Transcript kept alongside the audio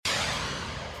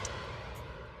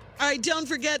All right, don't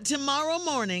forget, tomorrow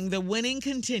morning, the winning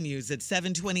continues at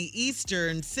 7:20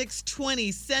 Eastern,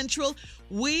 6:20 Central.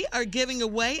 We are giving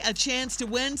away a chance to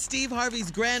win Steve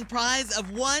Harvey's grand prize of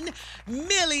 $1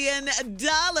 million.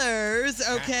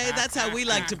 Okay, that's how we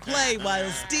like to play while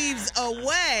Steve's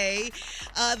away.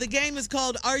 The game is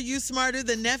called Are You Smarter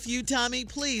Than Nephew Tommy?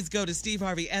 Please go to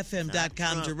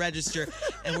steveharveyfm.com to register.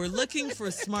 And we're looking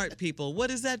for smart people.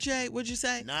 What is that, Jay? What'd you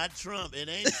say? Not Trump. It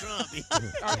ain't Trump.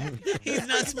 He's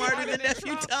not smarter than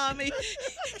Nephew Tommy.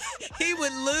 He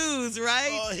would lose,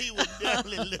 right? Oh, he would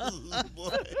definitely lose,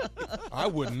 boy. I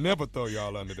would never throw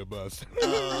y'all under the bus.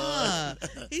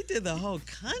 He did the whole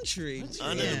country.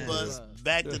 Under the bus,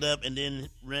 backed it up, and then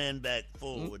ran back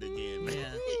forward again.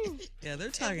 Man. Yeah, they're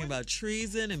talking about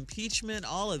treason, impeachment,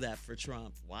 all of that for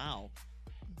Trump. Wow.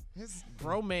 His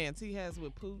bromance he has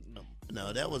with Putin.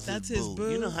 No, that's his boo.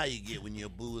 You know how you get when your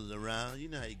boo is around. You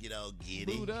know how you get all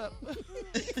giddy. Boot up.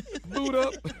 Boot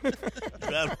up.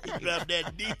 drop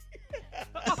that D.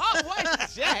 Oh, wait,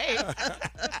 Jay.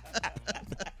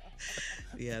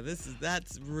 Yeah,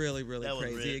 that's really, really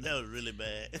crazy. That was really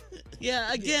bad.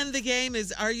 Yeah, again, the game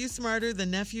is Are You Smarter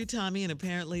Than Nephew Tommy? And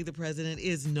apparently the president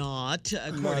is not,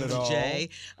 according to Jay.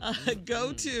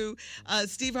 Go to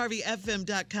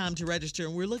steveharveyfm.com to register.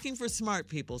 And we're looking for smart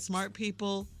people. Smart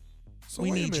people, So we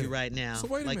wait a need you minute. right now. So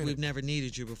wait a like minute. we've never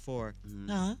needed you before.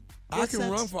 Huh? I can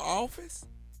run for office?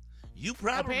 You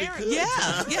probably could.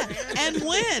 Yeah. And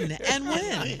win.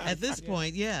 At this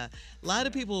point, yeah. A lot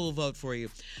of people will vote for you.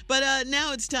 But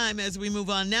now it's time, as we move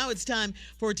on, now it's time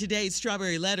for today's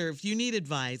Strawberry Letter. If you need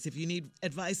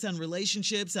advice on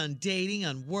relationships, on dating,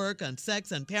 on work, on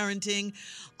sex, on parenting,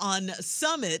 on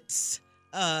summits,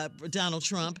 Donald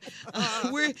Trump,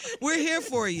 we're here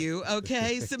for you,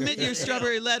 okay? Submit your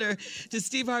Strawberry Letter to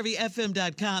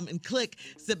steveharveyfm.com and click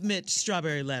Submit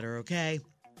Strawberry Letter, okay?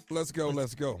 Let's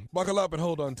go. Buckle up and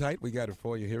hold on tight. We got it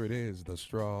for you. Here it is, the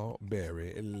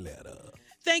Strawberry Letter.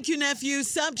 Thank you, nephew.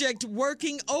 Subject,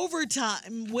 working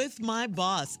overtime with my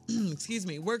boss. Excuse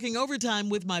me, working overtime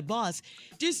with my boss.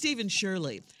 Dear Stephen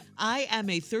Shirley, I am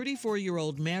a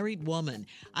 34-year-old married woman.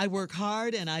 I work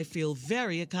hard and I feel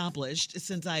very accomplished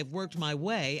since I've worked my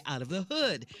way out of the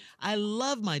hood. I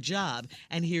love my job,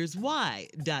 and here's why, ...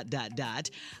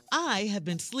 I have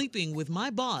been sleeping with my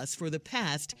boss for the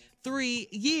past 3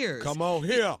 years. Come on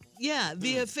here. Yeah,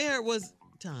 the affair was...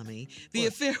 Tommy, the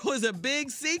affair was a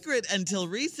big secret until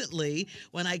recently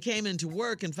when I came into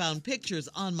work and found pictures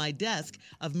on my desk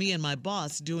of me and my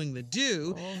boss doing the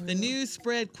do. The news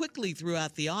spread quickly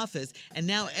throughout the office, and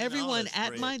now everyone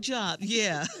at my job,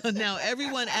 now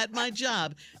everyone at my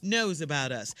job knows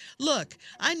about us. Look,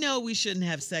 I know we shouldn't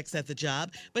have sex at the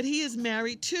job, but he is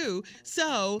married too,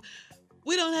 so...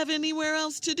 we don't have anywhere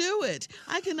else to do it.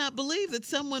 I cannot believe that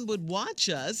someone would watch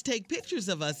us, take pictures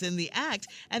of us in the act,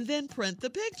 and then print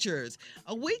the pictures.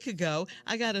 A week ago,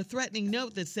 I got a threatening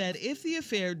note that said if the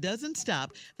affair doesn't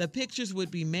stop, the pictures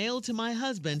would be mailed to my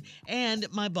husband and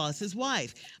my boss's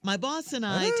wife. My boss and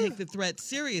I take the threat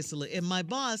seriously, and my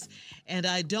boss and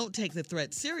I don't take the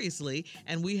threat seriously,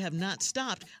 and we have not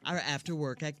stopped our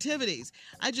after-work activities.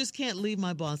 I just can't leave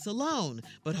my boss alone.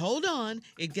 But hold on,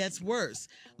 it gets worse.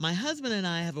 My husband and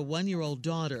I have a 1-year-old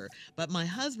daughter, but my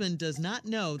husband does not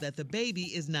know that the baby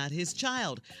is not his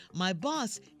child. My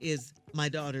boss is my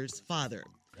daughter's father.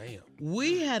 Damn.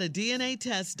 We had a DNA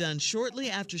test done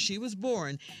shortly after she was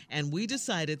born, and we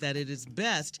decided that it is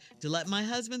best to let my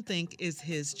husband think is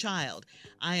his child.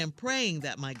 I am praying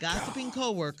that my gossiping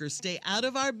coworkers stay out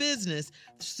of our business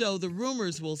so the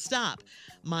rumors will stop.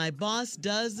 My boss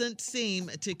doesn't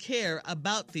seem to care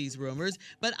about these rumors,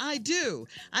 but I do.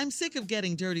 I'm sick of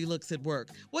getting dirty looks at work.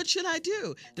 What should I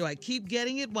do? Do I keep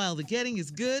getting it while the getting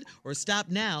is good, or stop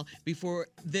now before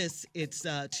it's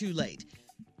too late?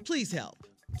 Please help.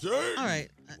 All right.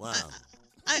 Wow.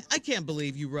 I can't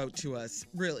believe you wrote to us.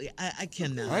 Really, I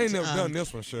cannot. I ain't never done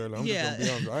this one, Shirley. I'm yeah. just going to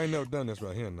be honest. I ain't never done this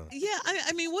right here now. Yeah,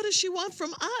 I mean, what does she want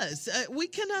from us? We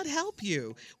cannot help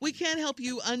you. We can't help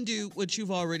you undo what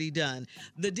you've already done.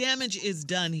 The damage is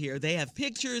done here. They have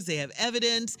pictures, they have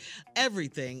evidence,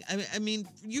 everything. I mean,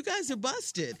 you guys are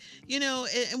busted. You know,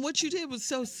 and what you did was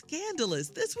so scandalous.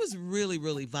 This was really,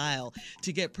 really vile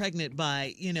to get pregnant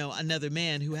by, another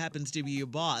man who happens to be your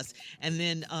boss and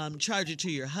then charge it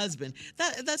to your husband.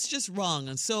 that's just wrong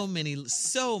on so many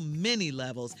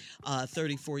levels.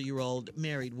 34-year-old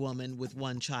married woman with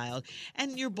one child,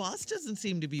 and your boss doesn't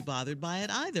seem to be bothered by it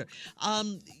either.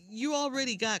 You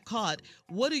already got caught.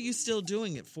 What are you still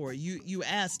doing it for? You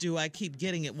asked, do I keep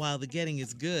getting it while the getting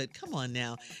is good? Come on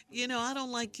now. I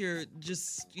don't like your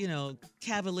just,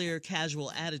 cavalier,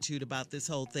 casual attitude about this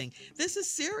whole thing. This is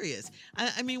serious.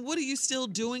 I mean, what are you still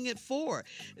doing it for?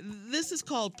 This is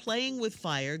called playing with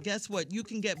fire. Guess what? You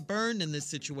can get burned in this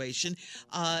situation.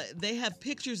 They have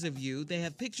pictures of you. They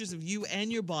have pictures of you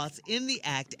and your boss in the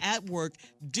act at work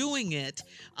doing it.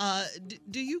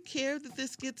 Do you care that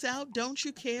this gets out? Don't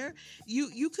you care?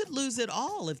 You could lose it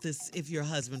all if your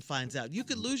husband finds out. You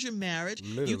could lose your marriage.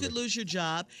 Literally. You could lose your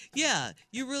job. Yeah,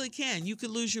 you really can. You could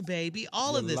lose your baby.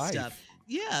 All Your of this life. stuff.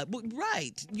 Yeah,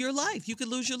 right. Your life. You could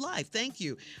lose your life. Thank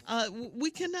you. We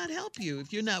cannot help you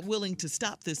if you're not willing to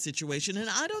stop this situation. And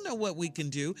I don't know what we can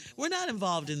do. We're not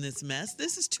involved in this mess.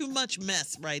 This is too much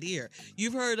mess right here.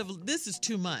 You've heard of this is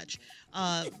too much.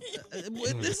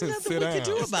 There's nothing Sit we can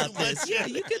do down. about this. Yeah,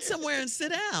 you get somewhere and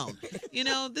sit down.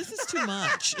 This is too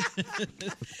much.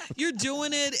 You're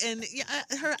doing it, and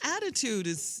her attitude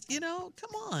is,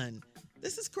 come on.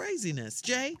 This is craziness.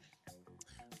 Jay?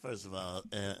 First of all,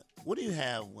 what do you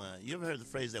have? You ever heard the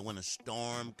phrase that when a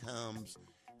storm comes,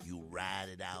 you ride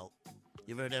it out?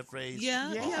 You ever heard that phrase?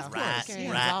 Yeah, of Ride, course.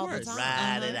 Yeah, ride, of course.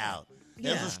 ride it out.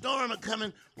 There's Yeah. a storm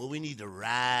coming. Well, we need to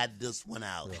ride this one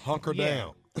out. Hunker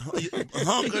down.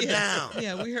 Hunker down.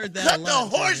 Yeah, we heard that Cut a the lot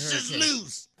during horses hurricane.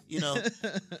 loose.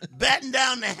 Batten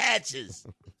down the hatches.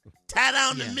 Tie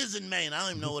down the Yeah. mizzen main. I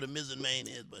don't even know what a mizzen main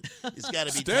is, but it's got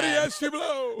to be Steady tied. as she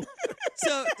blow.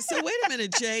 So wait a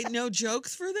minute, Jay. No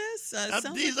jokes for this? Sounds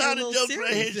These like are you're a the little jokes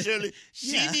right here, serious. Shirley.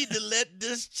 She Yeah. need to let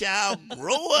this child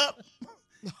grow up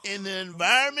in the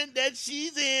environment that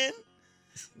she's in.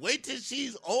 Wait till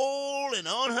she's old and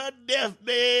on her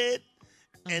deathbed,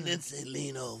 and then say,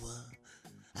 lean over.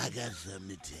 I got something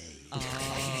to tell you.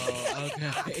 Oh,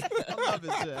 okay. I love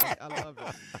it, Jay. I love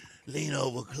it. Lean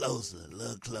over closer, a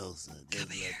little closer. Just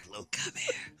Come here. Closer. Come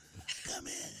here. Come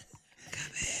here.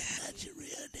 Come here. That's not your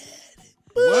real daddy.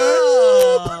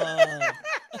 Oh.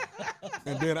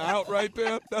 And then out right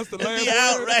there. That's the last Be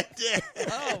out word. right there.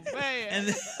 Oh, man. And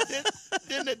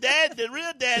then the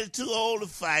real dad is too old to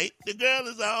fight. The girl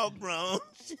is all grown.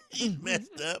 She's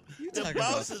messed up. You The talking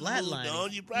about boss is moved flatlining.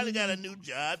 on. You probably got a new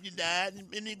job. You died,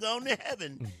 and you're going to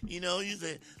heaven. You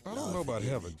say, I don't know about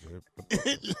heaven, Jay.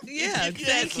 Yeah, you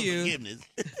thank ask for you. forgiveness.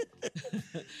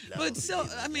 But so,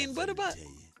 I mean, what about her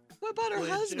Go ahead,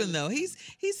 husband Shirley. though?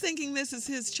 He's thinking this is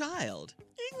his child.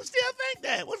 You can still think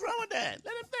that. What's wrong with that?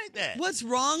 Let him think that. What's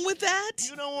wrong with that?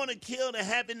 You don't want to kill the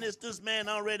happiness this man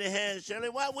already has, Shirley.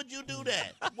 Why would you do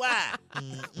that? Why?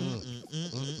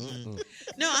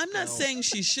 No, I'm not saying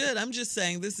she should. I'm just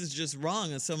saying this is just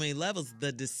wrong on so many levels.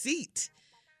 The deceit.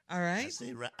 All right.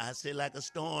 I say like a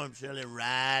storm, Shirley.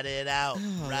 Ride it out.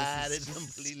 Oh, Ride this it is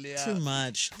just completely Too out.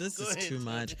 much. This Go is ahead, too Tommy.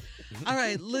 much. All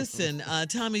right, listen,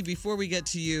 Tommy, before we get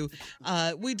to you,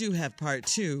 we do have part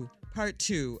two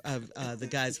of the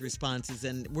guys' responses,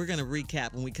 and we're going to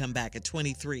recap when we come back at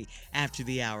 23 after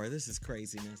the hour. This is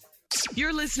craziness.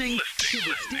 You're listening to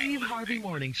the Steve Harvey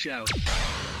Morning Show.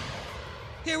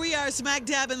 Here we are, smack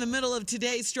dab in the middle of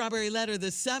today's Strawberry Letter. The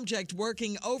subject,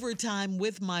 working overtime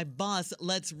with my boss.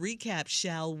 Let's recap,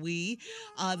 shall we?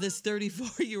 This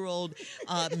 34-year-old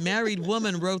married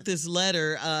woman wrote this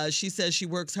letter. She says she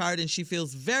works hard and she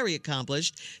feels very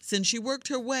accomplished since she worked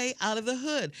her way out of the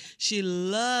hood. She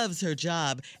loves her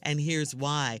job, and here's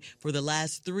why. For the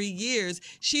last 3 years,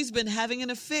 she's been having an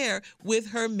affair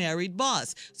with her married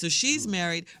boss. So she's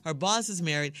married, her boss is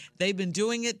married. They've been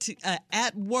doing it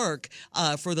at work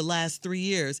for the last 3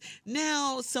 years.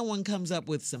 Now someone comes up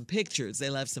with some pictures. They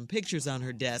left some pictures on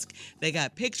her desk. They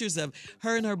got pictures of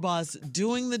her and her boss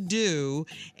doing the do,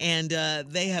 and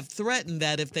they have threatened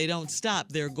that if they don't stop,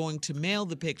 they're going to mail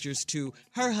the pictures to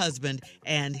her husband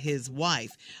and his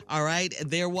wife. All right?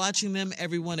 They're watching them.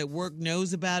 Everyone at work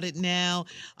knows about it now.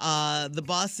 The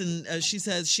boss and she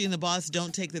says she and the boss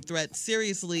don't take the threat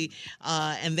seriously,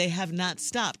 and they have not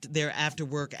stopped their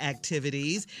after-work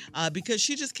activities because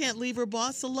she just can't leave her boss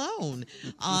alone.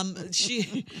 Her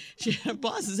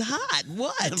boss is hot.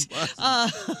 What?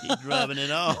 He's rubbing it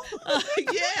off.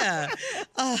 Yeah.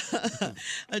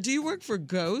 Do you work for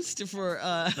Ghost for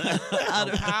out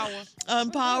of Power.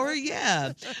 Power?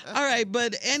 Yeah. All right,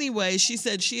 but anyway, she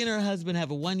said she and her husband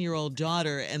have a 1-year-old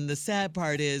daughter, and the sad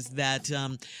part is that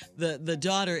the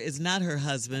daughter is not her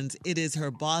husband's; it is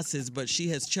her boss's. But she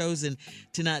has chosen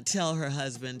to not tell her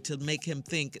husband to make him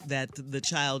think that the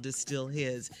child is still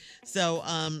his. So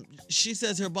So she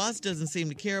says her boss doesn't seem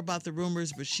to care about the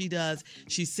rumors, but she does.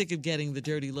 She's sick of getting the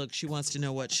dirty look. She wants to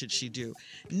know what should she do.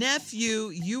 Nephew,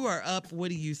 you are up. What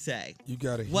do you say? You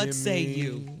gotta hear What say me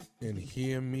you? and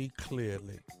hear me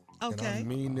clearly. And Okay. I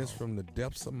mean this from the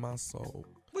depths of my soul.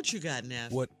 What you got,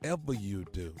 Neff? Whatever you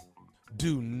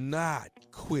do not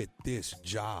quit this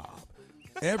job.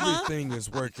 Everything is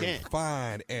working can't.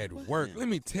 fine at work. Let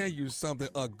me tell you something.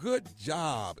 A good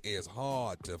job is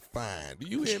hard to find. Do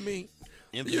you hear me?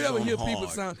 Do you ever hear people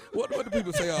sound? What do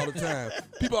people say all the time?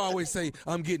 People always say,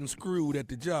 "I'm getting screwed at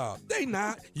the job." They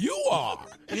not. You are.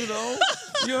 You know.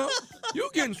 You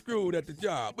getting screwed at the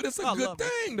job, but it's a good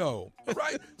thing though,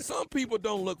 right? Some people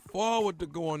don't look forward to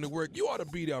going to work. You ought to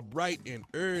be there bright and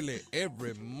early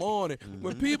every morning.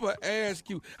 When people ask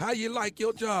you how you like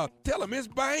your job, tell them it's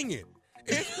banging.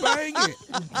 It's banging.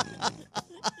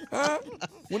 Huh?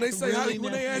 When they say, Really,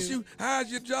 when they ask nephew? you, how's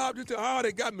your job? You tell, oh,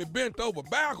 they got me bent over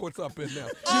backwards up in there.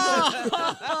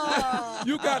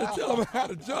 You got to tell them how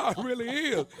the job really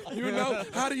is. You know,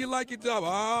 how do you like your job?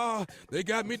 Oh, they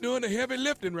got me doing the heavy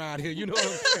lifting right here. You know what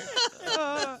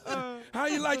I'm saying? How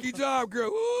you like your job, girl?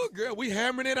 Ooh, girl, we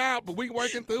hammering it out, but we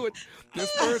working through it. This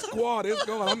first quarter is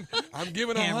going. I'm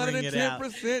giving Hammering it out.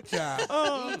 110%,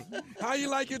 child. How you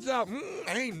like your job?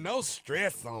 Ain't no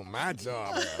stress on my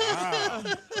job.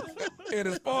 And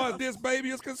as far as this baby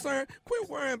is concerned, quit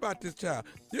worrying about this child.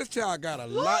 This child got a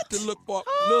lot to look for.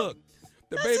 Look,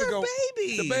 the That's baby her gon'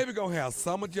 baby. the baby gonna have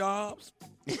summer jobs.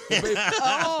 The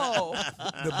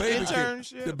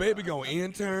Internship. the baby gonna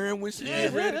intern when she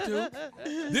get ready to.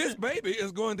 This baby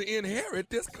is going to inherit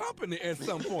this company at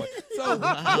some point. So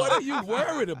what are you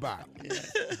worried about?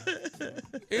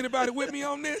 Anybody with me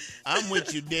on this? I'm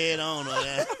with you dead on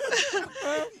that.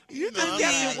 You know, I I'm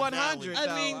mean, right 100. down with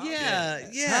I mean, you. yeah.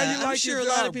 How you I'm like sure your a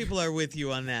lot job? of people are with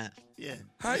you on that. Yeah.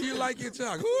 How you like your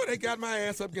job? Ooh, they got my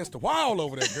ass up against the wall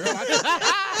over there, girl.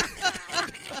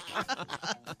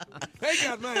 They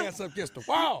got my ass up against the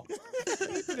wall.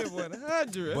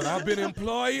 100. But I've been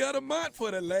employee of the month for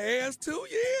the last 2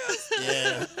 years.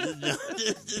 Yeah.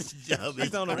 This job is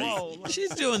He's on the great. roll.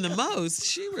 She's doing the most.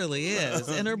 She really is.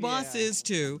 And her boss Yeah. is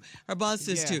too. Her boss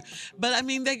is Yeah. too. But I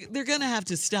mean, they're going to have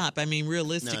to stop. I mean,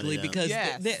 realistically, No, they don't. because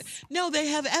Yes. they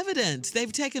have evidence.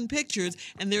 They've taken pictures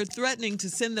and they're threatening to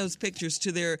send those pictures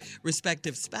to their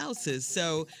respective spouses.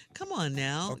 So come on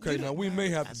now. Okay, now we may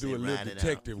have to I do say a little ride it out.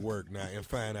 detective work now and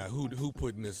find out who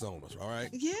putting this on us, all right?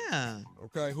 Yeah.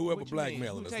 Okay, whoever What you mean?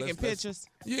 blackmailing Who us. taking Let's- pictures?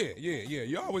 Yeah.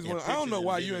 You always Yeah, want. I don't know pictures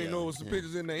why and you ain't video. know some Yeah.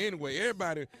 pictures in there anyway.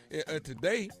 Everybody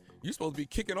today, you supposed to be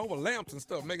kicking over lamps and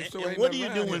stuff, making sure. And ain't what do nothing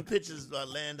you do around when here. pictures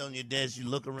land on your desk? You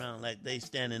look around like they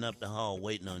standing up the hall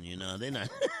waiting on you. No, they're not.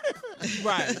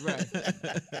 Right.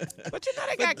 But you know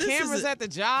they got this is cameras a- at the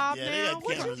job Yeah, they now. got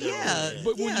What you- cameras yeah. everywhere.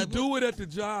 But when Yeah, you do it at the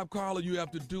job, Carla, you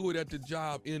have to do it at the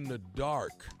job in the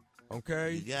dark.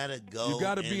 Okay. You gotta go. You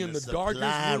gotta be in the darkest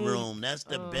supply room. That's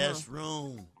the best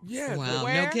room. Yeah. Wow.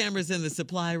 Where? No cameras in the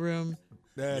supply room.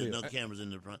 That There's is. no cameras in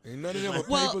the front. Ain't none of them with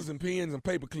Well- papers and pens and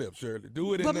paper clips, Shirley.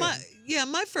 Do it in But there.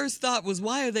 my first thought was,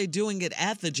 why are they doing it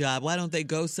at the job? Why don't they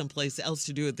go someplace else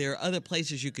to do it? There are other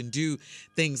places you can do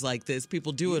things like this.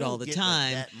 People do You it don't all the get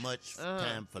time. That much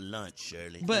time for lunch,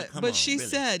 Shirley. But Come but on, she really.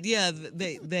 said, yeah,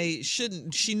 they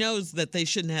shouldn't. She knows that they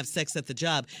shouldn't have sex at the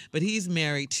job. But he's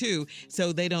married too,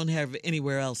 so they don't have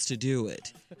anywhere else to do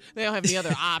it. They don't have any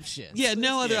other options. Yeah,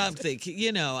 no other Yeah. option.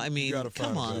 You know, I mean, gotta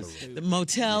come find a on. better way. The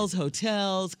motels,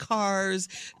 hotels, cars.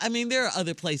 I mean, there are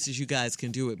other places you guys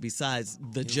can do it besides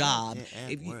the job.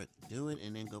 At If you- work. Do it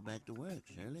and then go back to work,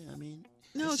 Shirley. I mean,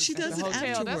 no, she At does the it hotel.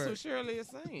 after That's work. what Shirley is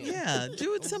saying. Yeah,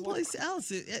 do it someplace else.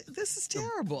 This is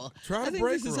terrible. Try I the think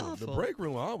break this is room. The awful. break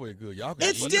room always good. Y'all can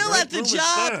It's But still the at the break room is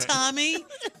job, third. Tommy.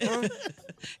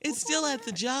 It's still at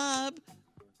the job.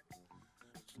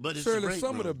 but it's a Shirley, break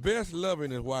some of the room. best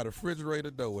loving is while the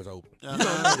refrigerator door is open. You Uh-huh.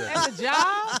 don't know that. At the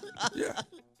job? Yeah.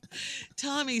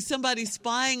 Tommy, somebody's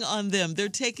spying on them. They're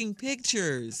taking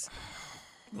pictures.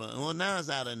 Well, now it's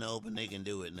out in the open. They can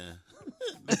do it now.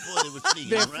 Before they were sneaking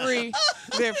They're around. free.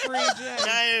 They're free, Jay.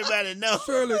 Now everybody knows.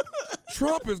 Shirley,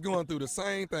 Trump is going through the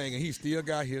same thing, and he still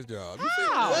got his job. You see?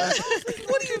 How?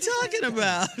 What are you talking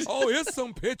about? Oh, here's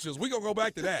some pictures. We gonna go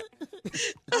back to that.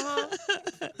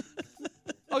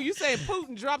 Oh, you saying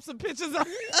Putin dropped some pictures on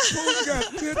Putin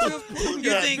got pictures. Putin You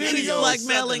got got think he's videos, blackmailing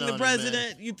something the on it, man.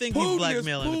 president? You think he's Putin is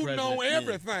blackmailing the Putin president? on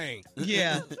everything.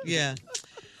 Yeah.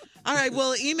 All right,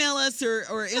 well, email us or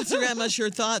Instagram us your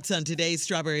thoughts on today's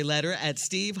Strawberry Letter at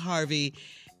Steve Harvey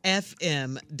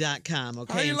FM.com.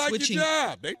 Okay. How you And like your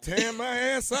job? They tearing my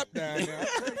ass up down there.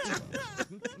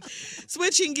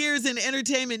 Switching gears in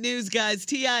entertainment news, guys,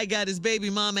 T.I. got his baby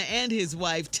mama and his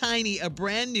wife, Tiny, a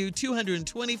brand new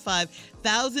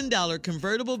 $225,000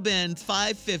 convertible Benz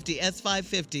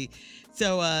S550.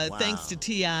 So thanks to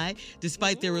T.I.,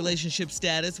 despite their relationship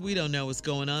status, we don't know what's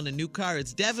going on. A new car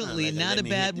is definitely not a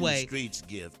bad way streets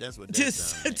gift. That's what that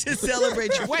sounds like. to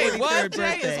celebrate your 43rd Wait, what, Jay?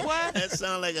 birthday. Is what? That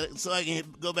sounds like so I can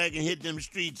go back and hit them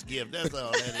streets gift. That's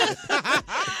all that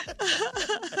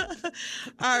is.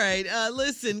 All right,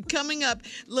 listen, coming up,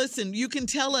 you can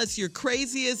tell us your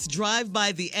craziest drive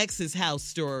by the ex's house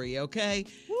story, okay?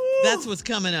 That's what's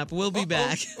coming up. We'll be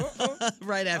back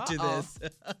right after this.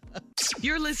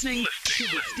 You're listening to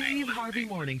the Steve Harvey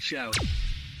Morning Show.